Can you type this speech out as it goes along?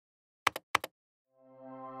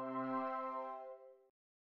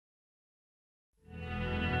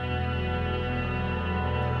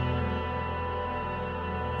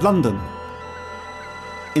London.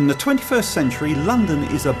 In the 21st century, London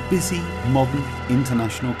is a busy, modern,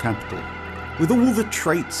 international capital, with all the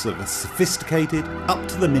traits of a sophisticated,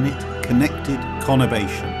 up-to-the-minute, connected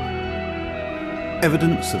conurbation.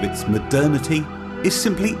 Evidence of its modernity is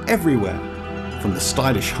simply everywhere, from the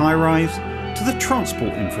stylish high-rise to the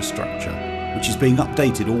transport infrastructure, which is being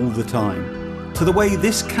updated all the time, to the way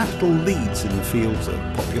this capital leads in the fields of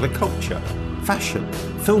popular culture, fashion,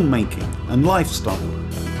 filmmaking and lifestyle.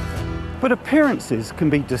 But appearances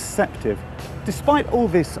can be deceptive. Despite all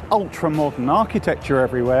this ultra-modern architecture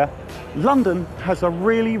everywhere, London has a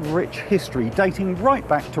really rich history dating right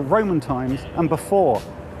back to Roman times and before.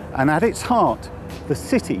 And at its heart, the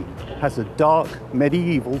city has a dark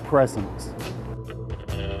medieval presence.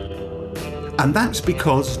 And that's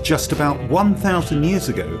because just about 1,000 years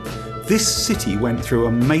ago, this city went through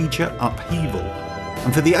a major upheaval.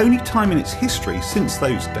 And for the only time in its history since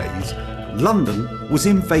those days, London was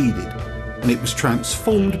invaded, and it was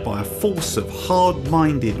transformed by a force of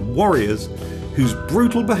hard-minded warriors whose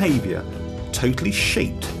brutal behaviour totally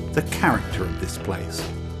shaped the character of this place.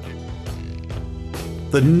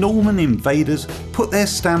 The Norman invaders put their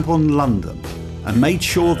stamp on London and made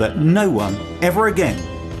sure that no one ever again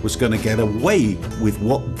was going to get away with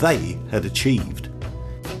what they had achieved.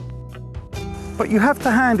 But you have to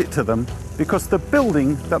hand it to them, because the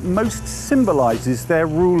building that most symbolises their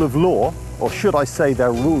rule of law, or should I say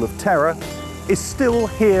their rule of terror, is still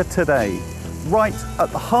here today. Right at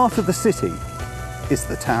the heart of the city is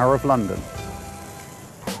the Tower of London.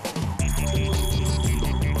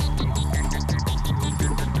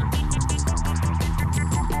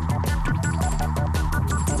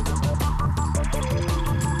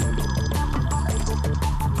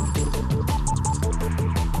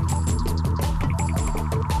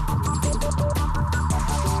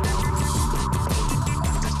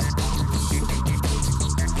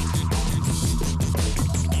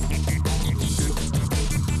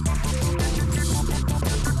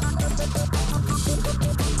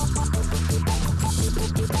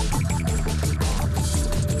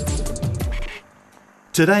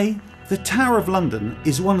 Today, the Tower of London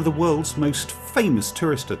is one of the world's most famous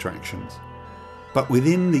tourist attractions. But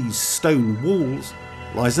within these stone walls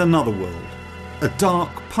lies another world, a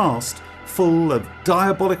dark past full of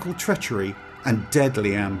diabolical treachery and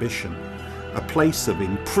deadly ambition, a place of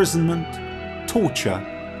imprisonment, torture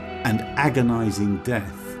and agonising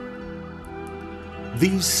death.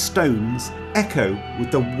 These stones echo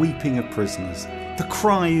with the weeping of prisoners, the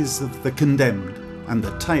cries of the condemned and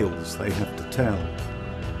the tales they have to tell.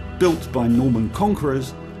 Built by Norman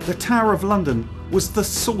conquerors, the Tower of London was the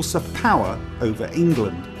source of power over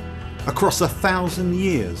England. Across 1,000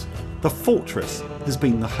 years, the fortress has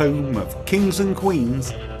been the home of kings and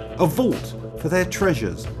queens, a vault for their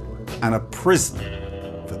treasures, and a prison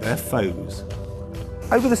for their foes.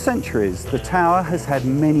 Over the centuries, the tower has had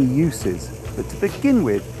many uses, but to begin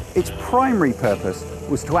with, its primary purpose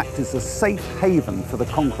was to act as a safe haven for the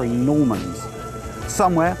conquering Normans.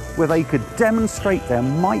 Somewhere where they could demonstrate their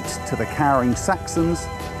might to the cowering Saxons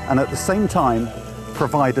and at the same time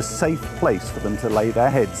provide a safe place for them to lay their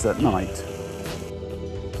heads at night.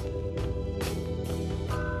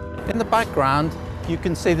 In the background you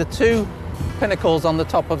can see the two pinnacles on the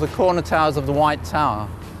top of the corner towers of the White Tower.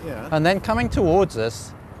 Yeah. And then coming towards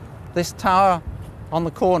us, this tower on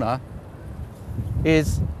the corner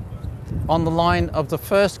is on the line of the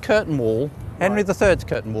first curtain wall, Henry III's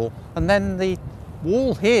curtain wall, and then the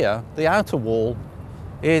wall here, the outer wall,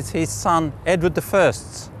 is his son Edward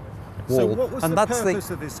I's wall. So what was the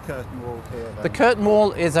purpose of this curtain wall here then? The curtain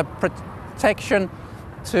wall is a protection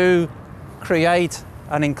to create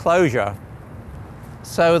an enclosure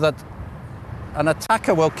so that an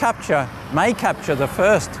attacker may capture the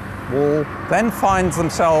first wall, then finds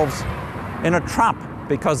themselves in a trap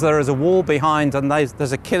because there is a wall behind and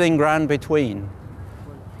there's a killing ground between.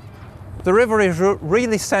 The river is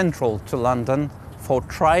really central to London for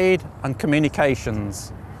trade and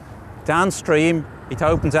communications. Downstream, it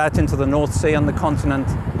opens out into the North Sea, and the continent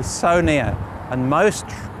is so near. And most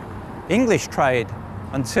English trade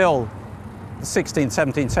until the 16th,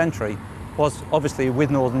 17th century was obviously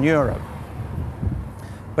with Northern Europe.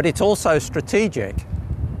 But it's also strategic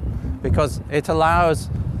because it allows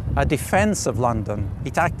a defence of London.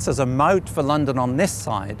 It acts as a moat for London on this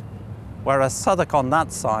side, whereas Southwark on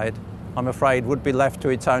that side, I'm afraid, would be left to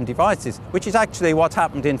its own devices, which is actually what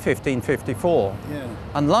happened in 1554. Yeah.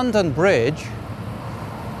 And London Bridge,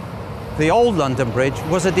 the old London Bridge,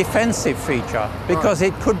 was a defensive feature because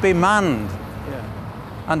it could be manned. Yeah.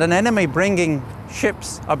 And an enemy bringing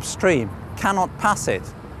ships upstream cannot pass it.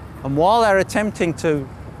 And while they're attempting to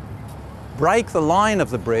break the line of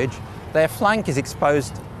the bridge, their flank is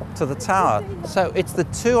exposed to the tower. So it's the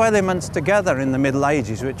two elements together in the Middle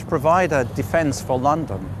Ages which provide a defence for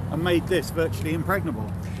London. And made this virtually impregnable.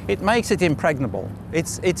 It makes it impregnable.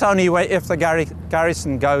 It's only if the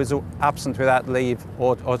garrison goes absent without leave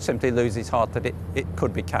or simply loses heart that it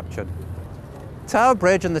could be captured. Tower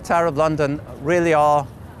Bridge and the Tower of London really are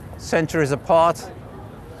centuries apart,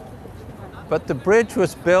 but the bridge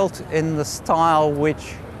was built in the style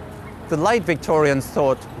which the late Victorians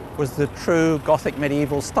thought was the true Gothic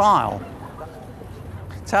medieval style.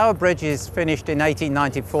 Tower Bridge is finished in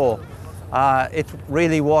 1894. It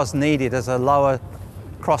really was needed as a lower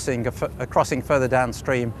crossing, a crossing further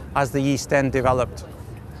downstream as the East End developed.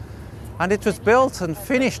 And it was built and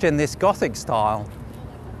finished in this Gothic style.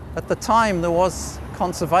 At the time there was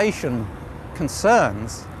conservation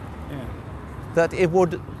concerns that it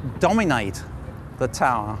would dominate the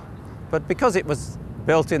tower. But because it was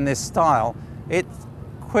built in this style, it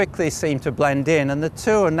quickly seemed to blend in, and the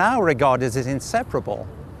two are now regarded as inseparable.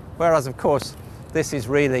 Whereas, of course, this is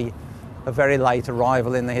really a very late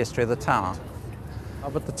arrival in the history of the tower.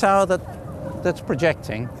 But the tower that's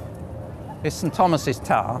projecting is St Thomas's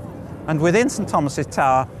Tower, and within St Thomas's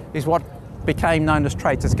Tower is what became known as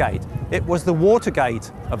Traitor's Gate. It was the water gate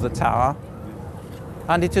of the tower,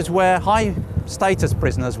 and it is where high status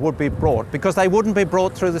prisoners would be brought, because they wouldn't be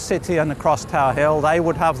brought through the city and across Tower Hill. They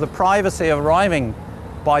would have the privacy of arriving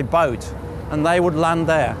by boat, and they would land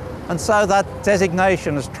there. And so that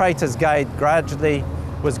designation as Traitor's Gate gradually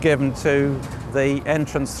was given to the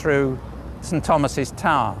entrance through St Thomas's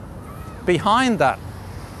Tower. Behind that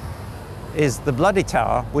is the Bloody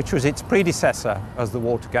Tower, which was its predecessor as the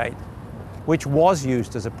Watergate, which was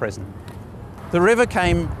used as a prison. The river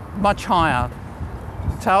came much higher.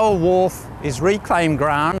 Tower Wharf is reclaimed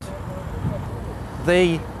ground.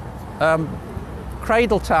 The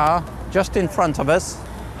Cradle Tower, just in front of us,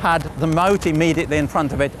 had the moat immediately in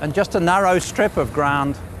front of it, and just a narrow strip of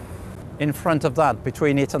ground in front of that,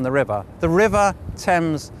 between it and the river. The River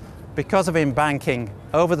Thames, because of embanking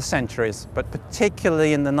over the centuries, but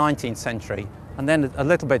particularly in the 19th century, and then a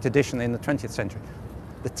little bit additionally in the 20th century,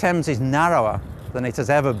 the Thames is narrower than it has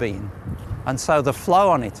ever been, and so the flow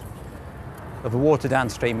on it of the water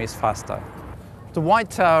downstream is faster. The White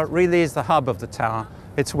Tower really is the hub of the tower.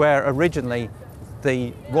 It's where originally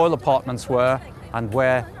the royal apartments were, and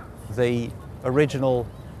where the original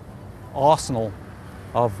arsenal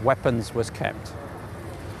of weapons was kept.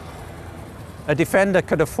 A defender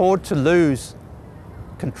could afford to lose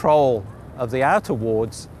control of the outer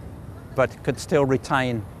wards, but could still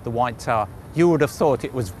retain the White Tower. You would have thought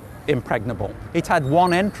it was impregnable. It had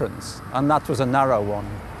one entrance, and that was a narrow one.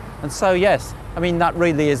 And so, yes, I mean, that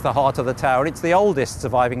really is the heart of the tower. It's the oldest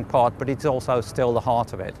surviving part, but it's also still the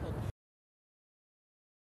heart of it.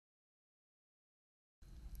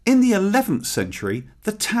 In the 11th century,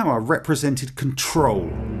 the tower represented control.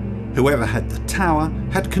 Whoever had the tower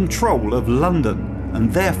had control of London,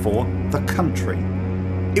 and therefore the country.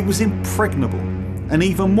 It was impregnable, and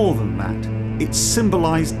even more than that, it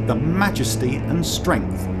symbolised the majesty and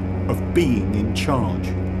strength of being in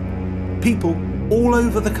charge. People all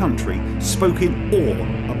over the country spoke in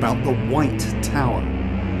awe about the White Tower.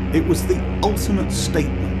 It was the ultimate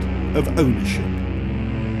statement of ownership.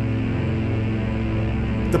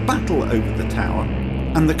 The battle over the tower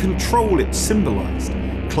and the control it symbolised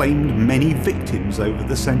claimed many victims over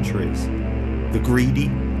the centuries, the greedy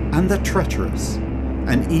and the treacherous,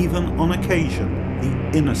 and even on occasion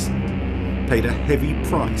the innocent paid a heavy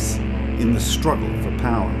price in the struggle for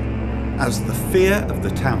power. As the fear of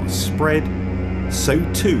the tower spread, so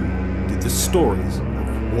too did the stories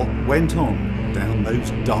of what went on down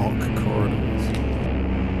those dark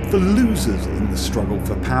corridors. The losers in the struggle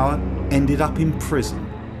for power ended up in prison,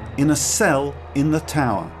 in a cell in the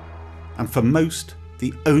tower, and for most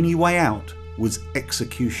the only way out was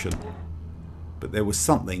execution. But there was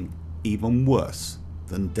something even worse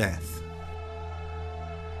than death.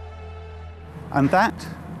 And that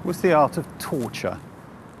was the art of torture.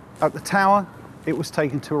 At the tower, it was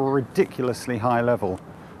taken to a ridiculously high level,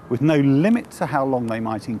 with no limit to how long they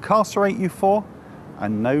might incarcerate you for,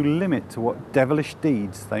 and no limit to what devilish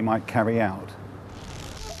deeds they might carry out.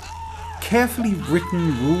 Carefully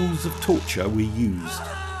written rules of torture were used.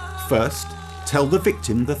 First, tell the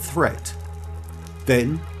victim the threat.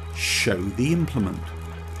 Then, show the implement.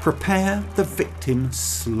 Prepare the victim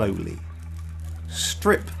slowly.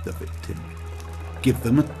 Strip the victim. Give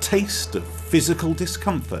them a taste of physical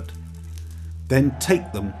discomfort. Then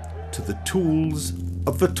take them to the tools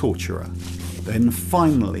of the torturer. Then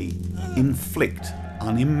finally, inflict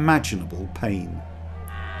unimaginable pain.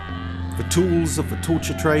 The tools of the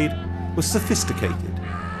torture trade was sophisticated.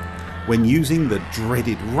 When using the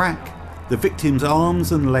dreaded rack, the victim's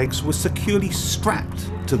arms and legs were securely strapped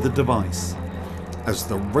to the device. As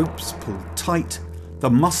the ropes pulled tight, the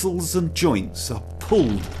muscles and joints are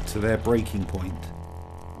pulled to their breaking point.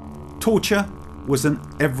 Torture was an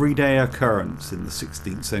everyday occurrence in the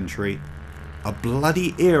 16th century, a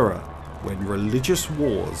bloody era when religious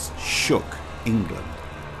wars shook England.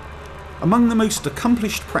 Among the most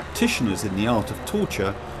accomplished practitioners in the art of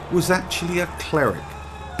torture was actually a cleric,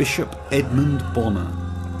 Bishop Edmund Bonner.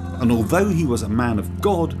 And although he was a man of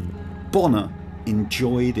God, Bonner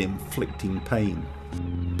enjoyed inflicting pain.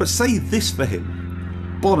 But say this for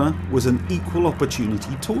him, Bonner was an equal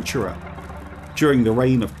opportunity torturer. During the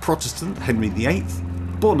reign of Protestant Henry VIII,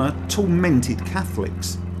 Bonner tormented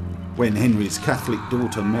Catholics. When Henry's Catholic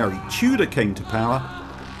daughter Mary Tudor came to power,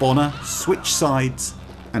 Bonner switched sides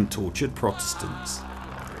and tortured Protestants.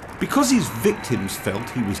 Because his victims felt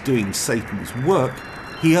he was doing Satan's work,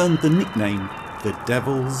 he earned the nickname the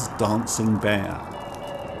Devil's Dancing Bear.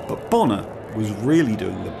 But Bonner was really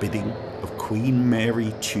doing the bidding of Queen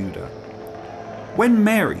Mary Tudor. When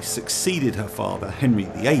Mary succeeded her father Henry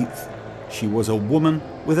VIII, she was a woman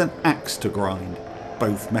with an axe to grind,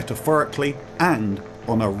 both metaphorically and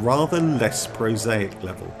on a rather less prosaic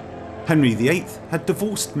level. Henry VIII had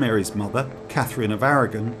divorced Mary's mother, Catherine of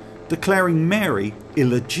Aragon, declaring Mary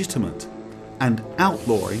illegitimate and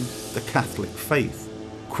outlawing the Catholic faith.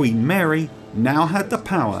 Queen Mary now had the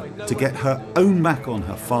power to get her own back on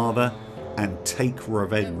her father and take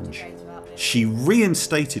revenge. She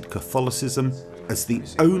reinstated Catholicism as the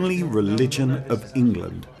only religion of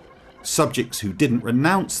England. Subjects who didn't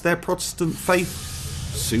renounce their Protestant faith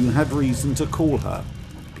soon had reason to call her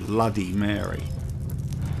Bloody Mary.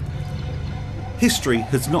 History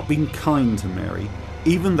has not been kind to Mary,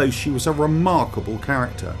 even though she was a remarkable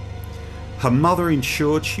character. Her mother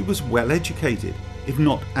ensured she was well educated, if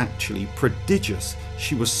not actually prodigious.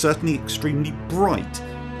 She was certainly extremely bright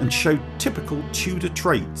and showed typical Tudor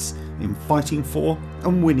traits in fighting for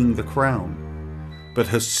and winning the crown. But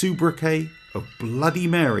her sobriquet of Bloody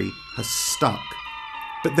Mary has stuck.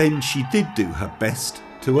 But then she did do her best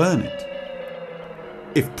to earn it.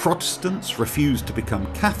 If Protestants refused to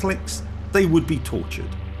become Catholics, they would be tortured.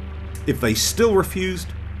 If they still refused,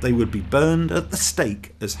 they would be burned at the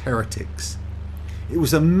stake as heretics. It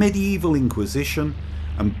was a medieval inquisition,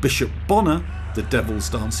 and Bishop Bonner, the Devil's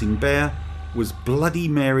Dancing Bear, was Bloody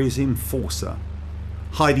Mary's enforcer.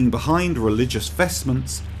 Hiding behind religious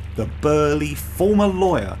vestments, the burly former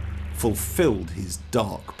lawyer fulfilled his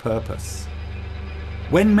dark purpose.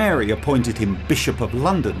 When Mary appointed him Bishop of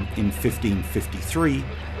London in 1553,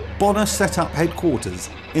 Bonner set up headquarters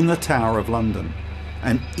in the Tower of London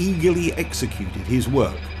and eagerly executed his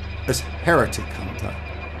work as heretic hunter.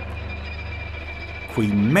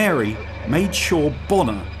 Queen Mary made sure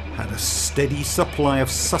Bonner had a steady supply of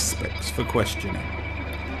suspects for questioning,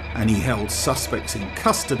 and he held suspects in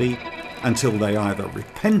custody until they either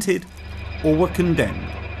repented or were condemned.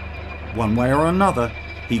 One way or another,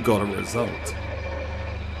 he got a result.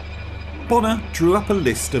 Bonner drew up a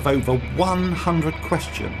list of over 100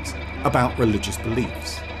 questions about religious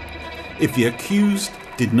beliefs. If the accused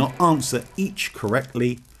did not answer each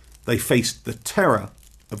correctly, they faced the terror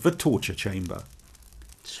of the torture chamber.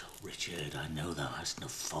 So, Richard, I know thou hast no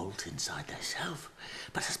fault inside thyself,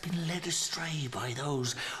 but hast been led astray by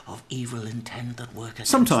those of evil intent that work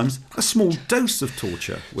against. Sometimes a small dose of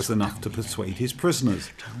torture was enough to persuade his prisoners.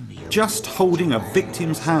 Just holding a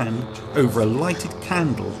victim's hand over a lighted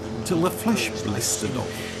candle till the flesh blistered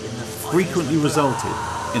off frequently resulted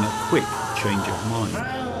in a quick change of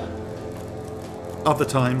mind. Other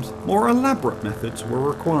times, more elaborate methods were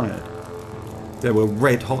required. There were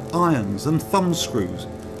red-hot irons and thumb screws,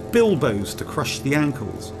 bilboes to crush the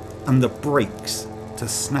ankles, and the brakes to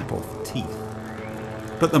snap off teeth.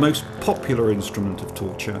 But the most popular instrument of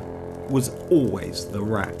torture was always the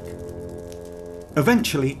rack.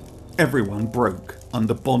 Eventually, everyone broke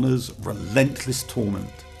under Bonner's relentless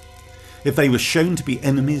torment. If they were shown to be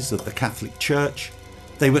enemies of the Catholic Church,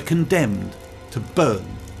 they were condemned to burn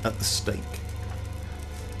at the stake.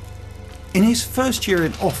 In his first year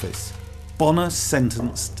in office, Bonner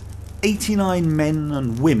sentenced 89 men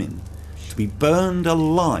and women to be burned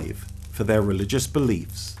alive for their religious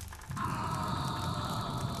beliefs.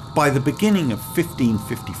 By the beginning of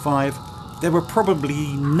 1555, there were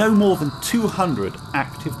probably no more than 200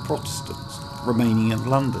 active Protestants remaining in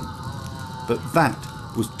London, but that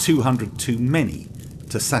was 200 too many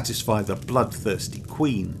to satisfy the bloodthirsty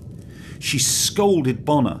Queen. She scolded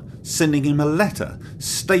Bonner, sending him a letter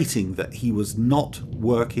stating that he was not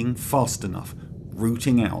working fast enough,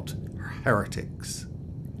 rooting out heretics.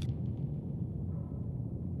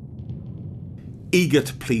 Eager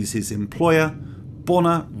to please his employer,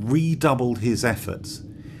 Bonner redoubled his efforts.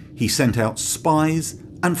 He sent out spies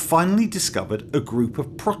and finally discovered a group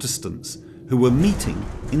of Protestants who were meeting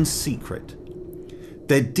in secret.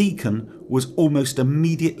 Their deacon was almost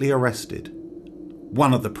immediately arrested.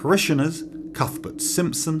 One of the parishioners, Cuthbert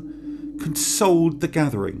Simpson, consoled the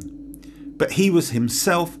gathering, but he was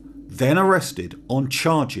himself then arrested on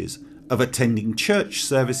charges of attending church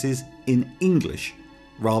services in English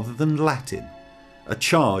rather than Latin, a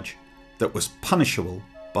charge that was punishable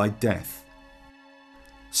by death.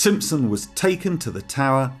 Simpson was taken to the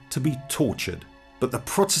tower to be tortured, but the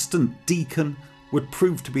Protestant deacon would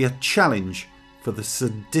prove to be a challenge for the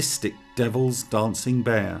sadistic Devil's Dancing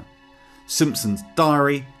Bear. Simpson's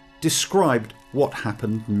diary described what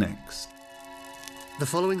happened next. The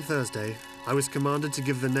following Thursday, I was commanded to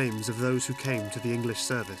give the names of those who came to the English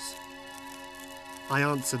service. I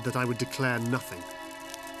answered that I would declare nothing.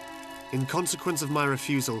 In consequence of my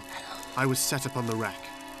refusal, I was set upon the rack.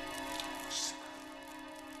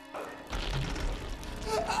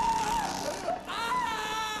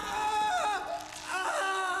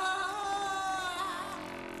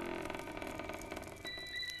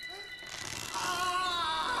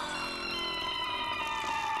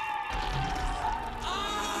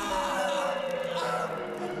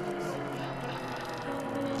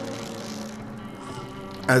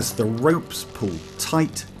 As the ropes pulled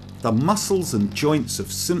tight, the muscles and joints of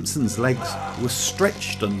Simpson's legs were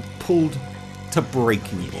stretched and pulled to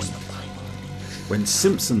breaking point. When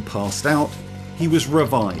Simpson passed out, he was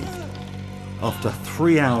revived. After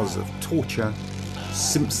 3 hours of torture,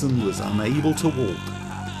 Simpson was unable to walk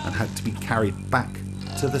and had to be carried back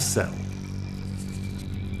to the cell.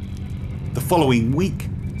 The following week,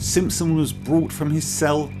 Simpson was brought from his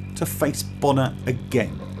cell to face Bonner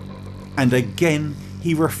again, and again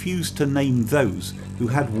he refused to name those who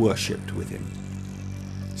had worshipped with him.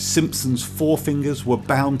 Simpson's forefingers were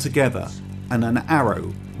bound together and an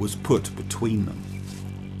arrow was put between them.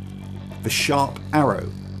 The sharp arrow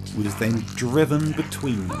was then driven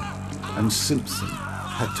between them and Simpson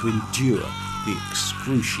had to endure the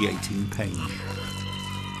excruciating pain.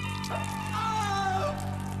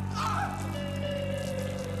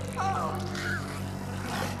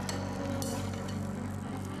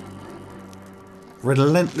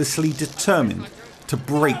 Relentlessly determined to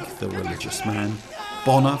break the religious man,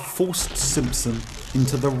 Bonner forced Simpson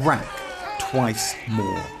into the rack twice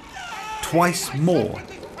more. Twice more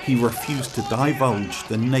he refused to divulge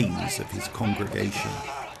the names of his congregation.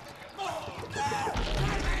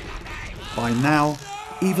 By now,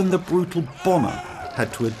 even the brutal Bonner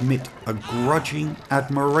had to admit a grudging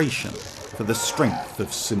admiration for the strength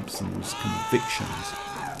of Simpson's convictions.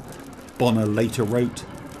 Bonner later wrote,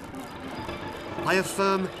 I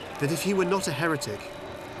affirm that if he were not a heretic,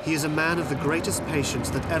 he is a man of the greatest patience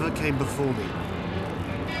that ever came before me.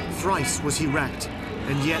 Thrice was he racked,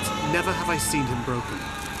 and yet never have I seen him broken.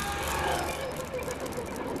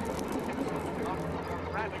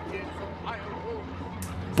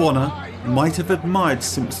 Bonner might have admired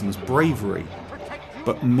Simpson's bravery,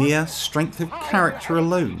 but mere strength of character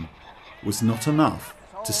alone was not enough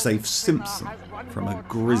to save Simpson from a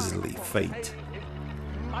grisly fate.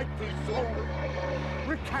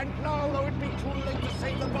 Recant now, though it be too late to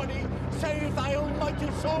save the body. Save thy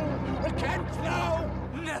almighty soul. Recant now.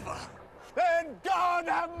 Never. Then God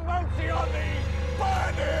have mercy on thee.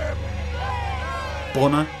 Burn him.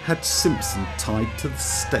 Bonner had Simpson tied to the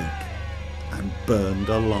stake and burned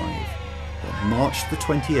alive on March the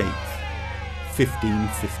 28th,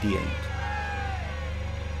 1558.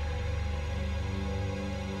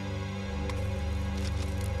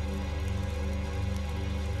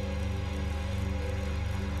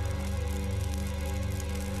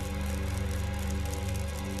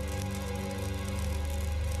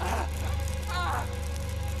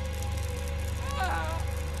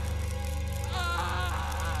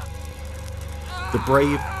 The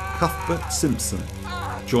brave Cuthbert Simpson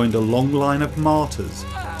joined a long line of martyrs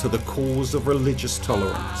to the cause of religious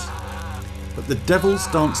tolerance. But the Devil's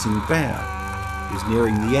Dancing Bear is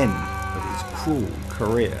nearing the end of his cruel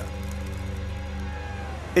career.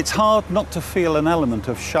 It's hard not to feel an element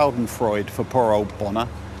of schadenfreude for poor old Bonner,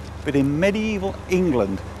 but in medieval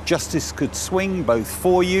England, justice could swing both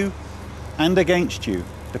for you and against you,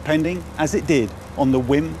 depending, as it did, on the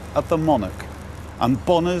whim of the monarch. And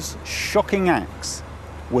Bonner's shocking acts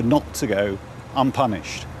were not to go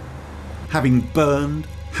unpunished. Having burned,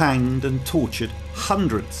 hanged and tortured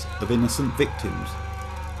hundreds of innocent victims,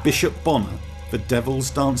 Bishop Bonner, the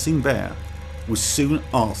Devil's Dancing Bear, was soon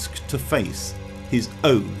asked to face his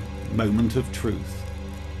own moment of truth.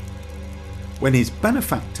 When his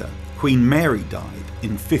benefactor Queen Mary died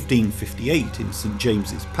in 1558 in St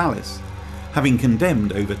James's Palace, having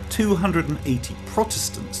condemned over 280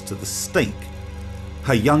 Protestants to the stake.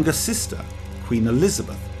 Her younger sister, Queen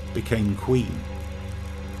Elizabeth, became queen.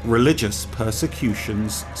 Religious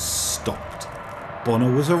persecutions stopped.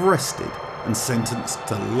 Bonner was arrested and sentenced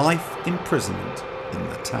to life imprisonment in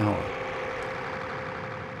the Tower.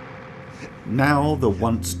 Now the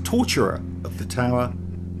once torturer of the Tower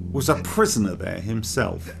was a prisoner there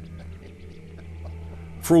himself.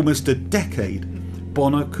 For almost a decade,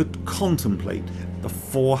 Bonner could contemplate the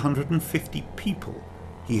 450 people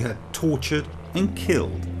he had tortured and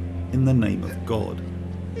killed in the name of God.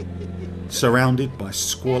 Surrounded by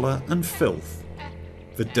squalor and filth,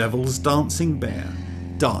 the Devil's Dancing Bear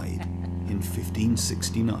died in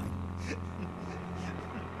 1569.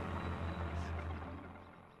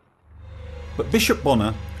 But Bishop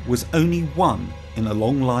Bonner was only one in a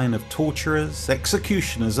long line of torturers,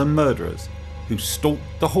 executioners and murderers who stalked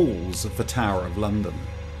the halls of the Tower of London.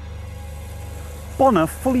 Bonner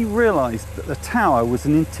fully realised that the Tower was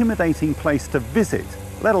an intimidating place to visit,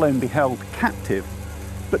 let alone be held captive.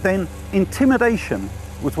 But then intimidation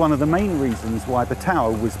was one of the main reasons why the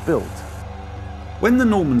Tower was built. When the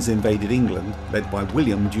Normans invaded England, led by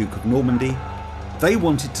William, Duke of Normandy, they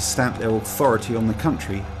wanted to stamp their authority on the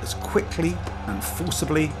country as quickly and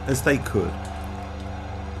forcibly as they could.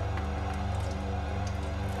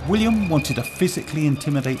 William wanted to physically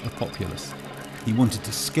intimidate the populace. He wanted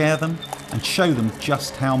to scare them and show them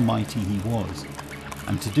just how mighty he was.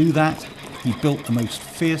 And to do that, he built the most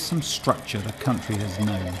fearsome structure the country has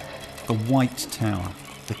known, the White Tower,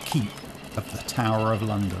 the keep of the Tower of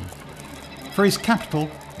London. For his capital,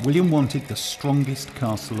 William wanted the strongest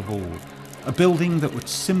castle of all, a building that would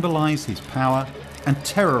symbolise his power and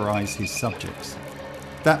terrorise his subjects.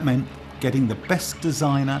 That meant getting the best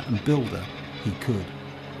designer and builder he could.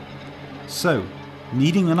 So,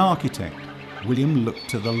 needing an architect, William looked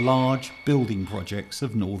to the large building projects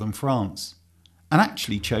of northern France, and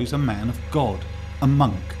actually chose a man of God, a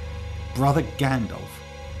monk, Brother Gandalf,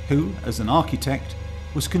 who, as an architect,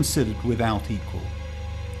 was considered without equal.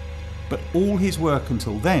 But all his work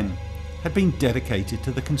until then had been dedicated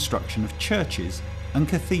to the construction of churches and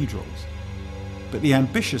cathedrals. But the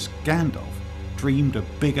ambitious Gandalf dreamed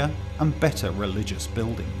of bigger and better religious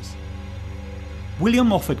buildings.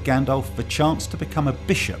 William offered Gandalf the chance to become a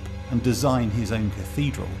bishop and design his own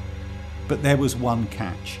cathedral. But there was one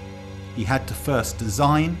catch. He had to first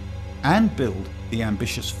design and build the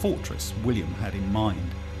ambitious fortress William had in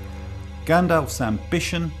mind. Gandalf's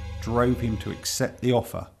ambition drove him to accept the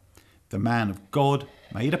offer. The man of God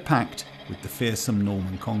made a pact with the fearsome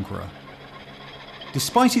Norman conqueror.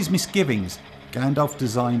 Despite his misgivings, Gandalf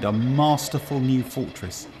designed a masterful new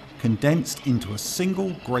fortress condensed into a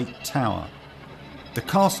single great tower. The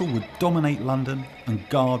castle would dominate London and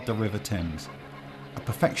guard the River Thames. A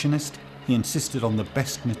perfectionist, he insisted on the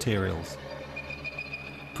best materials.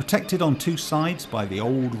 Protected on two sides by the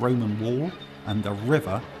old Roman wall and the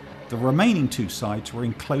river, the remaining two sides were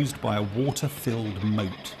enclosed by a water-filled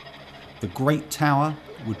moat. The great tower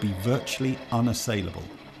would be virtually unassailable.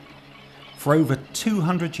 For over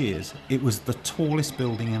 200 years, it was the tallest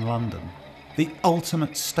building in London, the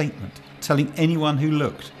ultimate statement telling anyone who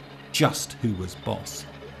looked just who was boss.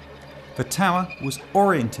 The tower was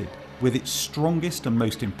oriented with its strongest and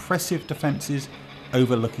most impressive defences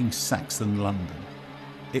overlooking Saxon London.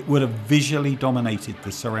 It would have visually dominated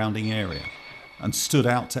the surrounding area and stood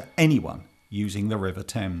out to anyone using the River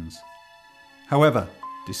Thames. However,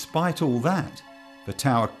 despite all that, the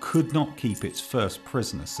tower could not keep its first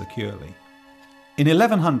prisoner securely. In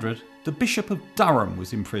 1100, the Bishop of Durham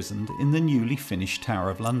was imprisoned in the newly finished Tower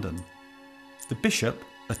of London. The bishop,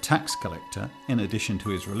 a tax collector in addition to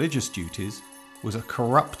his religious duties, was a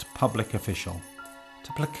corrupt public official.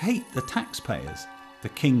 To placate the taxpayers, the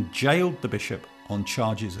king jailed the bishop on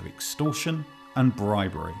charges of extortion and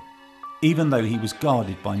bribery. Even though he was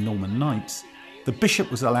guarded by Norman knights, the bishop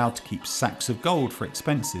was allowed to keep sacks of gold for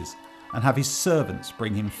expenses and have his servants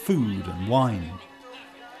bring him food and wine.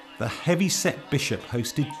 The heavy-set bishop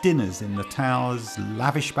hosted dinners in the tower's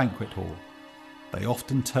lavish banquet hall. They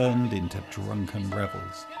often turned into drunken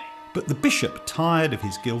revels. But the bishop tired of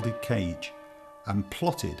his gilded cage and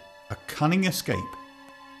plotted a cunning escape.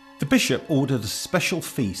 The bishop ordered a special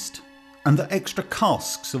feast and that extra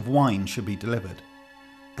casks of wine should be delivered.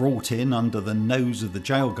 Brought in under the nose of the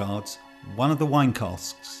jail guards, one of the wine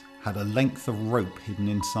casks had a length of rope hidden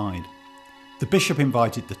inside. The bishop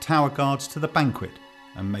invited the tower guards to the banquet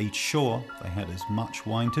and made sure they had as much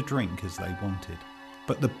wine to drink as they wanted.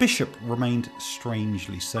 But the bishop remained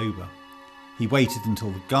strangely sober. He waited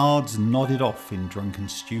until the guards nodded off in drunken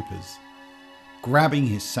stupors. Grabbing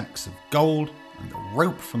his sacks of gold and the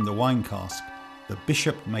rope from the wine cask, the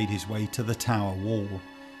bishop made his way to the tower wall.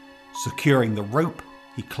 Securing the rope,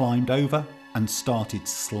 he climbed over and started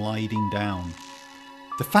sliding down.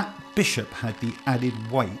 The fat bishop had the added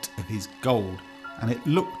weight of his gold, and it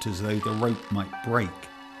looked as though the rope might break,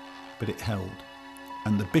 but it held,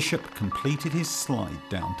 and the bishop completed his slide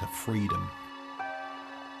down to freedom.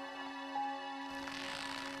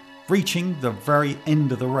 Reaching the very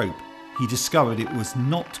end of the rope, he discovered it was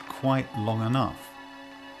not quite long enough,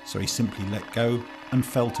 so he simply let go and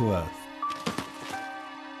fell to earth.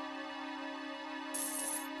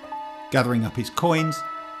 Gathering up his coins,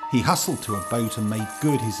 he hustled to a boat and made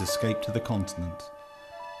good his escape to the continent.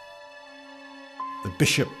 The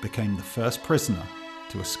bishop became the first prisoner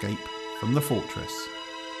to escape from the fortress.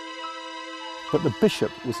 But the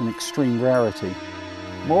bishop was an extreme rarity.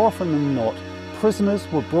 More often than not, prisoners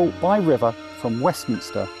were brought by river from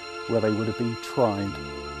Westminster, where they would have been tried.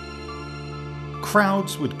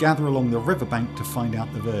 Crowds would gather along the riverbank to find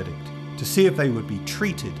out the verdict, to see if they would be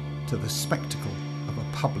treated to the spectacle of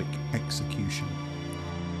a public execution.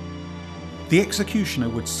 The executioner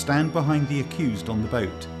would stand behind the accused on the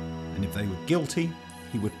boat, and if they were guilty,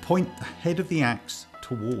 he would point the head of the axe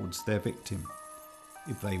towards their victim.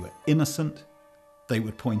 If they were innocent, they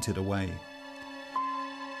would point it away.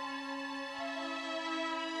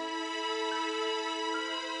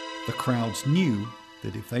 The crowds knew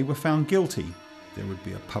that if they were found guilty, there would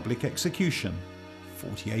be a public execution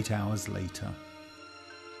 48 hours later.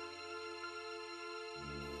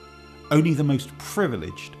 Only the most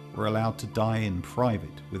privileged were allowed to die in private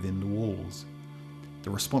within the walls. The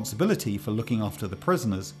responsibility for looking after the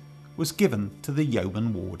prisoners was given to the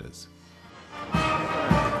yeoman warders.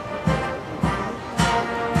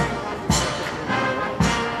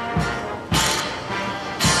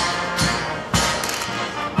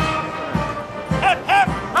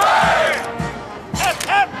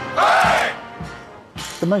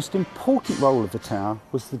 The most important role of the tower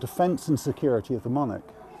was the defence and security of the monarch.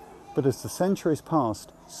 But as the centuries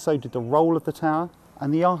passed, so did the role of the tower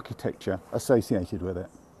and the architecture associated with it.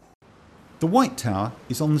 The White Tower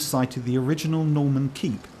is on the site of the original Norman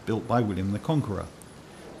keep built by William the Conqueror.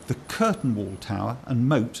 The curtain wall tower and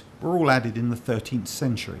moat were all added in the 13th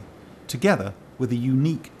century, together with a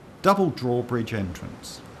unique double drawbridge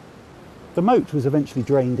entrance. The moat was eventually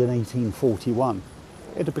drained in 1841.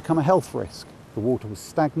 It had become a health risk. The water was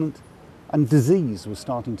stagnant and disease was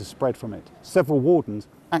starting to spread from it. Several wardens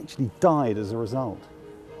actually died as a result.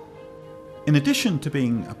 In addition to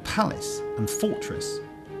being a palace and fortress,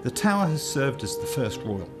 the tower has served as the first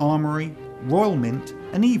royal armoury, royal mint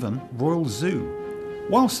and even royal zoo.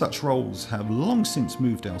 While such roles have long since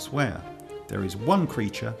moved elsewhere, there is one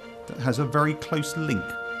creature that has a very close link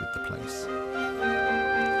with the place.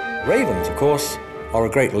 Ravens, of course, are a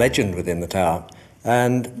great legend within the tower,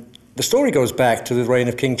 and the story goes back to the reign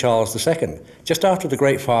of King Charles II. Just after the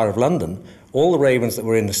Great Fire of London, all the ravens that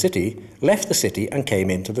were in the city left the city and came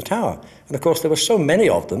into the tower. And of course there were so many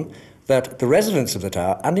of them that the residents of the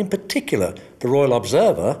tower, and in particular the Royal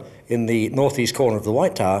Observer in the northeast corner of the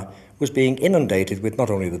White Tower, was being inundated with not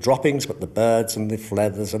only the droppings but the birds and the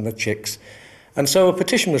feathers and the chicks. And so a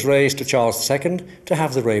petition was raised to Charles II to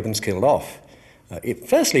have the ravens killed off.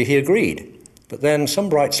 Firstly, he agreed. But then some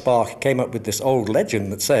bright spark came up with this old legend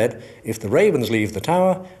that said, if the ravens leave the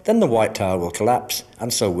tower, then the White Tower will collapse,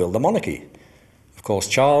 and so will the monarchy. Of course,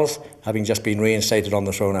 Charles, having just been reinstated on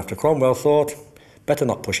the throne after Cromwell, thought, better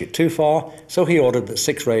not push it too far, so he ordered that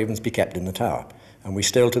 6 ravens be kept in the tower. And we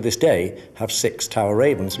still to this day have 6 tower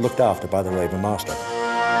ravens looked after by the Raven Master.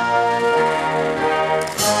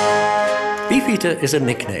 Beefeater is a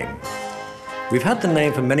nickname. We've had the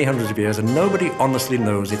name for many hundreds of years and nobody honestly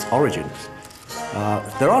knows its origins.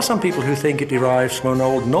 There are some people who think it derives from an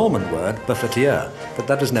old Norman word, beefeater, but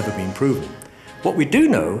that has never been proven. What we do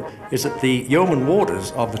know is that the yeoman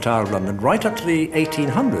warders of the Tower of London, right up to the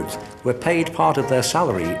 1800s, were paid part of their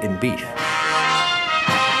salary in beef.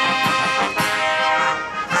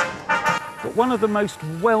 But one of the most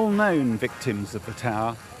well-known victims of the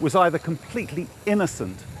tower was either completely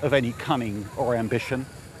innocent of any cunning or ambition,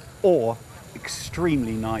 or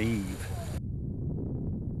extremely naive.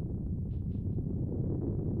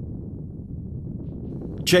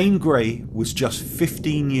 Jane Grey was just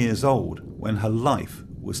 15 years old when her life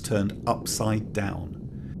was turned upside down.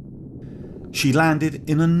 She landed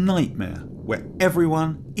in a nightmare where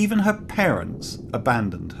everyone, even her parents,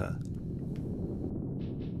 abandoned her.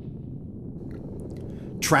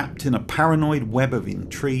 Trapped in a paranoid web of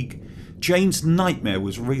intrigue, Jane's nightmare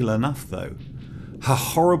was real enough though. Her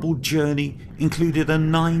horrible journey included a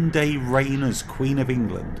 9-day reign as Queen of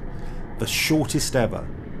England, the shortest ever,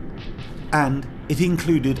 and it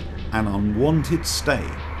included an unwanted stay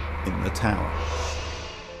in the Tower.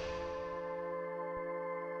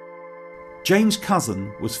 Jane's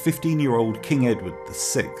cousin was 15-year-old King Edward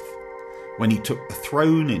VI. When he took the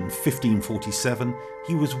throne in 1547,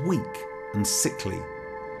 he was weak and sickly.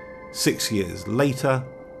 6 years later,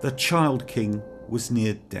 the child king was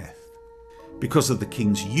near death. Because of the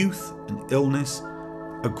king's youth and illness,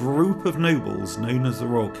 a group of nobles known as the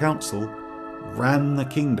Royal Council ran the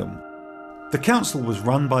kingdom. The council was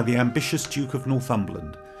run by the ambitious Duke of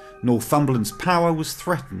Northumberland. Northumberland's power was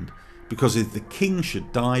threatened because if the king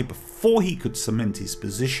should die before he could cement his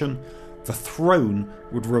position, the throne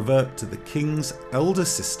would revert to the king's elder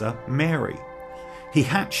sister, Mary. He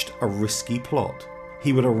hatched a risky plot.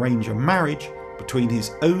 He would arrange a marriage between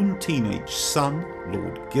his own teenage son,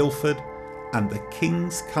 Lord Guildford, and the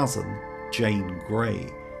king's cousin, Jane Grey,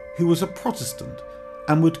 who was a Protestant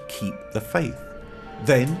and would keep the faith.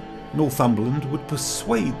 Then Northumberland would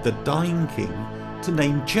persuade the dying king to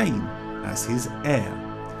name Jane as his heir.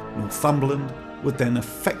 Northumberland would then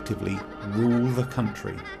effectively rule the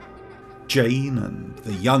country. Jane and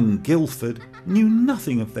the young Guildford knew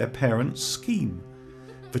nothing of their parents' scheme.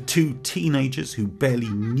 The two teenagers who barely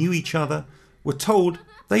knew each other were told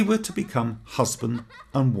they were to become husband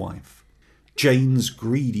and wife. Jane's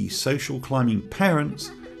greedy social climbing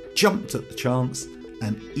parents jumped at the chance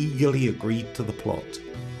and eagerly agreed to the plot.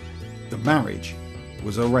 The marriage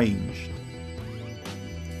was arranged.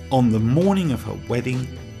 On the morning of her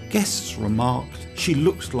wedding, guests remarked she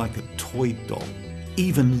looked like a toy doll,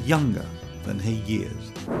 even younger than her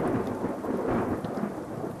years.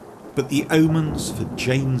 But the omens for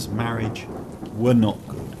Jane's marriage were not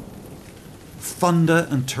good. Thunder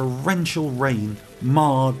and torrential rain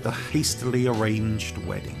marred the hastily arranged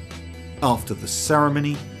wedding. After the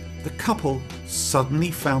ceremony, the couple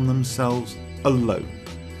suddenly found themselves alone,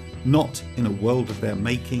 not in a world of their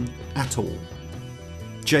making at all.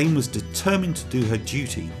 Jane was determined to do her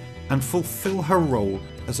duty and fulfil her role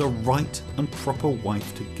as a right and proper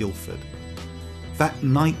wife to Guildford. That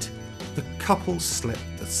night, the couple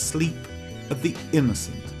slept the sleep of the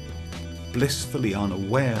innocent, blissfully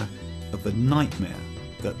unaware of the nightmare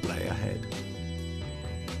that lay ahead.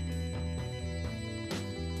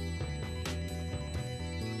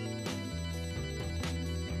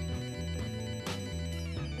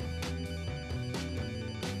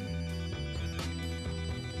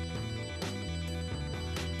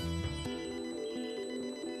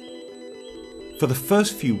 For the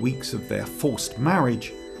first few weeks of their forced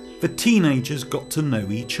marriage, the teenagers got to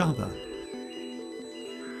know each other.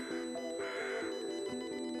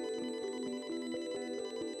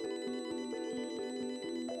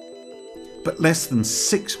 But less than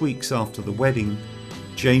 6 weeks after the wedding,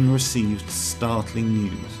 Jane received startling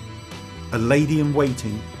news. A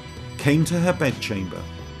lady-in-waiting came to her bedchamber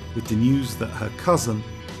with the news that her cousin,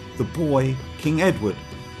 the boy King Edward,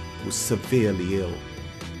 was severely ill.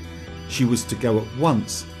 She was to go at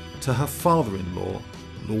once to her father-in-law,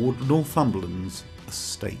 Lord Northumberland's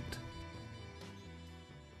estate.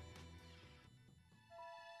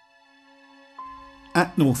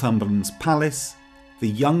 At Northumberland's palace, the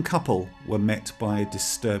young couple were met by a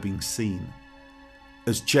disturbing scene.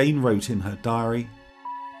 As Jane wrote in her diary,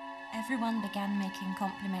 "Everyone began making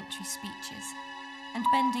complimentary speeches and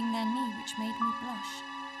bending their knee, which made me blush.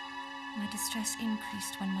 My distress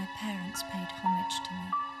increased when my parents paid homage to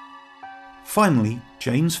me." Finally,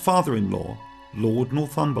 Jane's father-in-law, Lord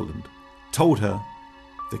Northumberland, told her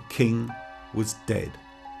the king was dead.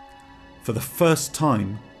 For the first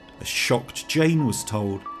time, a shocked Jane was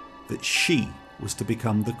told that she was to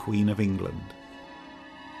become the Queen of England.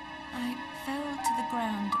 I fell to the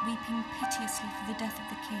ground, weeping piteously for the death of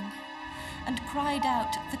the king, and cried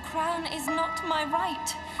out, "The crown is not my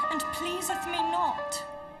right, and pleaseth me not."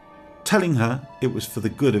 Telling her it was for the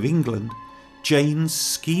good of England, Jane's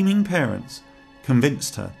scheming parents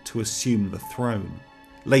convinced her to assume the throne.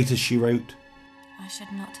 Later she wrote, "I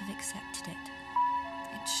should not have accepted it.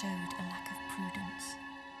 It showed a lack of prudence."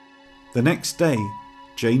 The next day,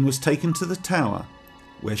 Jane was taken to the Tower,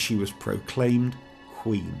 where she was proclaimed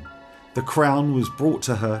Queen. The crown was brought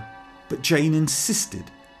to her, but Jane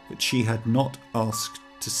insisted that she had not asked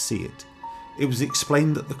to see it. It was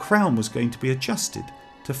explained that the crown was going to be adjusted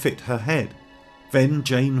to fit her head. Then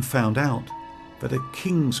Jane found out that a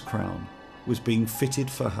king's crown was being fitted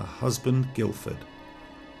for her husband Guildford.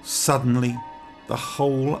 Suddenly, the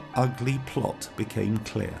whole ugly plot became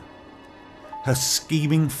clear. Her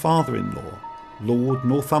scheming father-in-law, Lord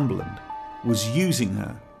Northumberland, was using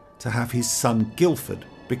her to have his son Guilford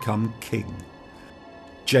become king.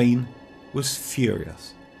 Jane was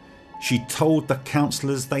furious. She told the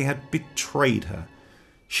councillors they had betrayed her.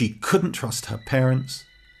 She couldn't trust her parents.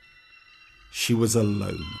 She was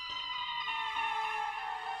alone.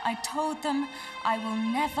 I told them I will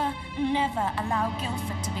never, never allow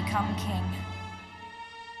Guilford to become king.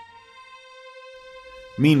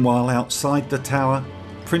 Meanwhile, outside the tower,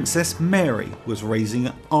 Princess Mary was raising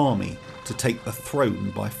an army to take the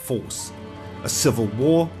throne by force. A civil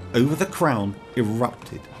war over the crown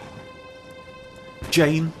erupted.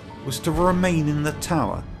 Jane was to remain in the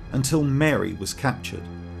tower until Mary was captured.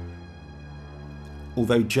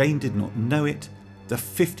 Although Jane did not know it, the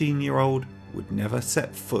 15-year-old would never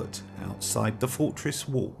set foot outside the fortress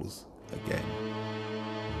walls again.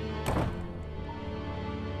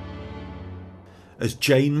 As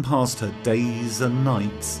Jane passed her days and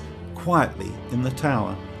nights quietly in the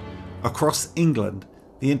tower, across England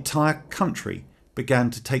the entire country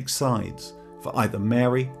began to take sides for either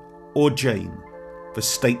Mary or Jane. The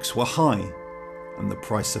stakes were high and the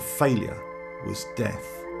price of failure was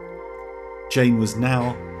death. Jane was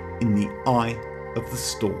now in the eye of the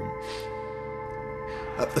storm.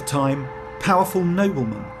 At the time, powerful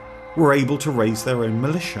noblemen were able to raise their own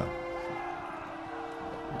militia.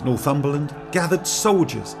 Northumberland gathered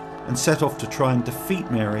soldiers and set off to try and defeat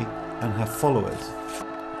Mary and her followers.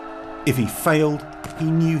 If he failed, he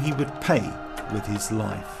knew he would pay with his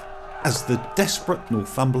life. As the desperate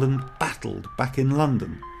Northumberland battled back in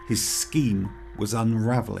London, his scheme was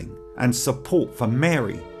unravelling and support for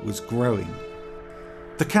Mary was growing.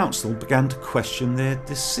 The council began to question their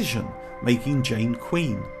decision, making Jane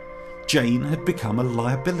queen. Jane had become a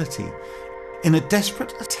liability. In a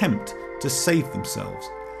desperate attempt to save themselves,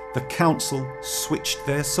 the council switched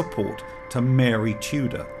their support to Mary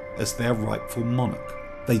Tudor as their rightful monarch.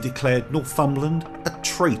 They declared Northumberland a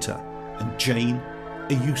traitor and Jane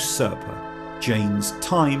a usurper. Jane's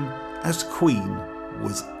time as queen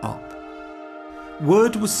was up.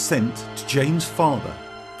 Word was sent to Jane's father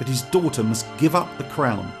that his daughter must give up the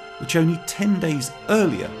crown, which only 10 days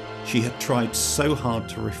earlier she had tried so hard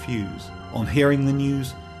to refuse. On hearing the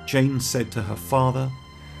news, Jane said to her father,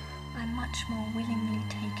 "I much more willingly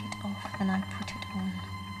take it off than I put it on.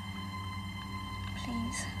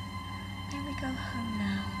 Please, may we go home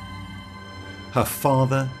now?" Her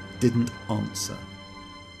father didn't answer.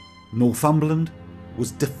 Northumberland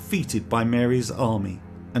was defeated by Mary's army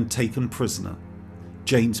and taken prisoner.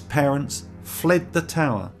 Jane's parents fled the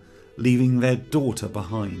tower, leaving their daughter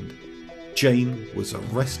behind. Jane was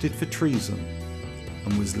arrested for treason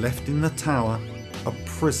and was left in the tower a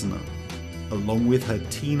prisoner, along with her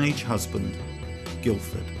teenage husband,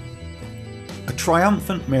 Guilford. A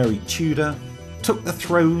triumphant Mary Tudor took the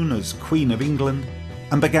throne as Queen of England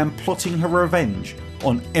and began plotting her revenge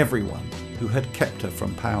on everyone who had kept her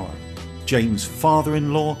from power. Jane's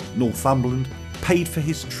father-in-law, Northumberland, paid for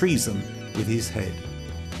his treason with his head.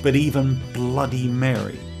 But even Bloody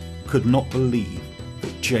Mary could not believe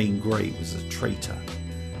that Jane Grey was a traitor.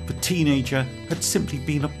 The teenager had simply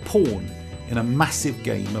been a pawn in a massive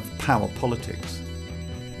game of power politics.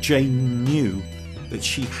 Jane knew that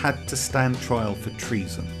she had to stand trial for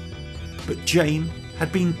treason. But Jane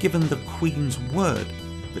had been given the Queen's word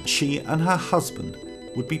that she and her husband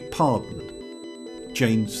would be pardoned.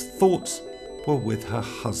 Jane's thoughts were with her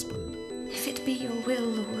husband. "If it be your will,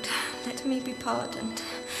 Lord, let me be pardoned.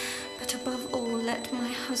 But above all, let my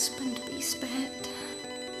husband be spared."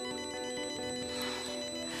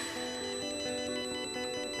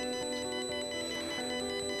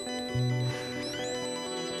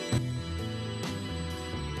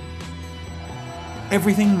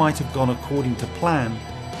 Everything might have gone according to plan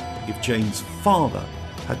if Jane's father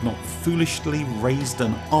had not foolishly raised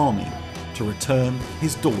an army to return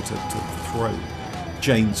his daughter to the throne.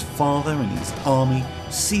 Jane's father and his army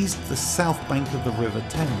seized the south bank of the River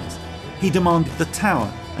Thames. He demanded the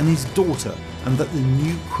tower and his daughter, and that the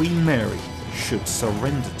new Queen Mary should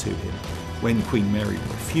surrender to him. When Queen Mary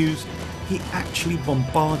refused, he actually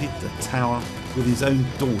bombarded the tower with his own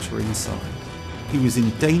daughter inside. He was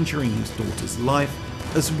endangering his daughter's life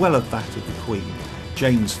as well as that of the Queen.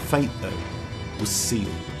 Jane's fate, though, was sealed.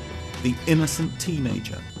 The innocent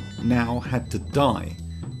teenager now had to die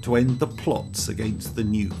to end the plots against the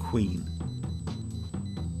new Queen.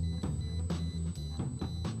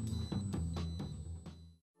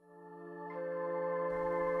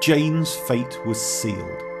 Jane's fate was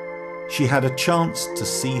sealed. She had a chance to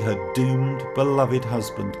see her doomed, beloved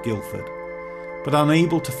husband Guilford, but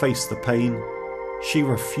unable to face the pain, she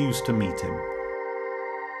refused to meet him.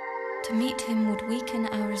 To meet him would weaken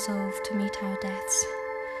our resolve to meet our deaths.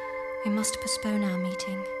 We must postpone our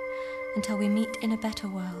meeting until we meet in a better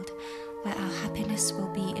world where our happiness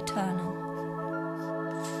will be eternal.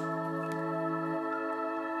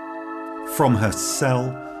 From her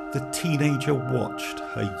cell, the teenager watched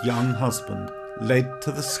her young husband led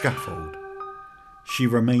to the scaffold. She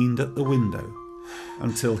remained at the window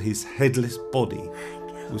until his headless body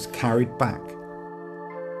was carried back.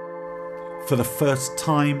 For the first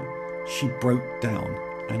time, she broke down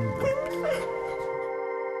and wept.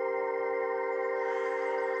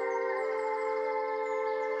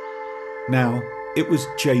 Now it was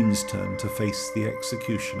Jane's turn to face the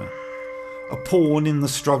executioner. A pawn in the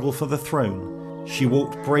struggle for the throne, she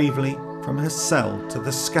walked bravely from her cell to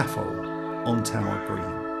the scaffold on Tower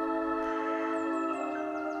Green.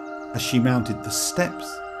 As she mounted the steps,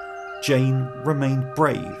 Jane remained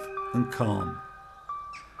brave and calm.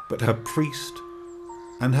 But her priest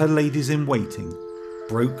and her ladies-in-waiting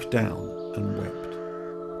broke down and wept.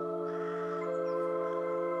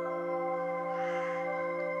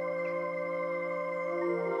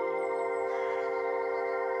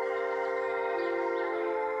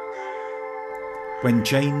 When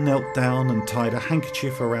Jane knelt down and tied a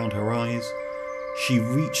handkerchief around her eyes, she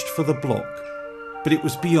reached for the block, but it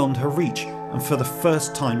was beyond her reach, and for the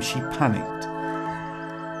first time she panicked.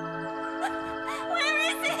 Where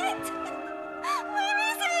is it? Where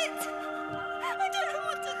is it? I don't know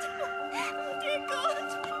what to do. Oh, dear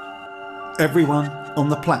God. Everyone on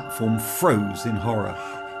the platform froze in horror.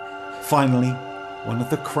 Finally, one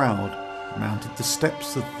of the crowd mounted the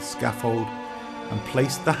steps of the scaffold and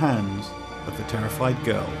placed the hands of the terrified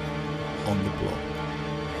girl on the block.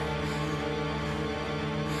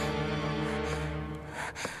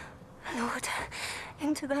 Lord,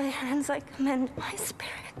 into thy hands I commend my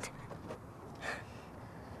spirit.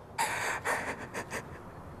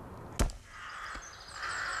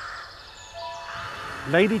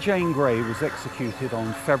 Lady Jane Grey was executed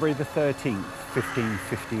on February the 13th,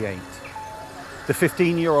 1558. The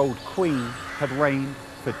 15-year-old Queen had reigned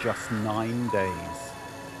for just 9 days.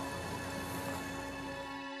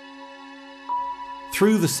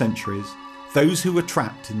 Through the centuries, those who were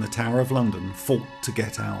trapped in the Tower of London fought to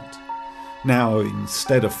get out. Now,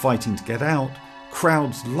 instead of fighting to get out,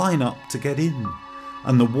 crowds line up to get in,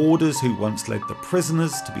 and the warders who once led the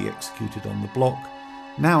prisoners to be executed on the block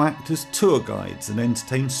now act as tour guides and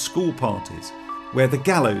entertain school parties where the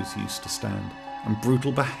gallows used to stand and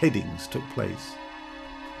brutal beheadings took place.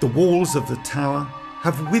 The walls of the tower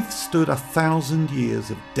have withstood 1,000 years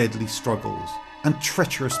of deadly struggles and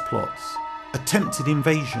treacherous plots, attempted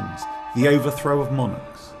invasions, the overthrow of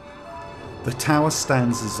monarchs. The tower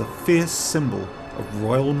stands as a fierce symbol of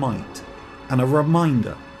royal might and a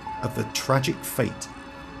reminder of the tragic fate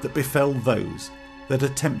that befell those that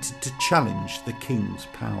attempted to challenge the king's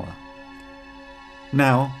power.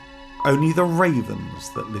 Now, only the ravens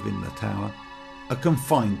that live in the tower are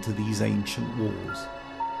confined to these ancient walls.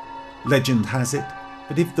 Legend has it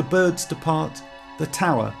that if the birds depart, the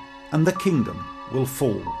tower and the kingdom will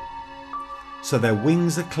fall. So their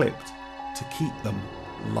wings are clipped to keep them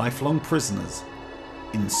lifelong prisoners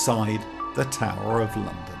inside the Tower of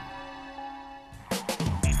London.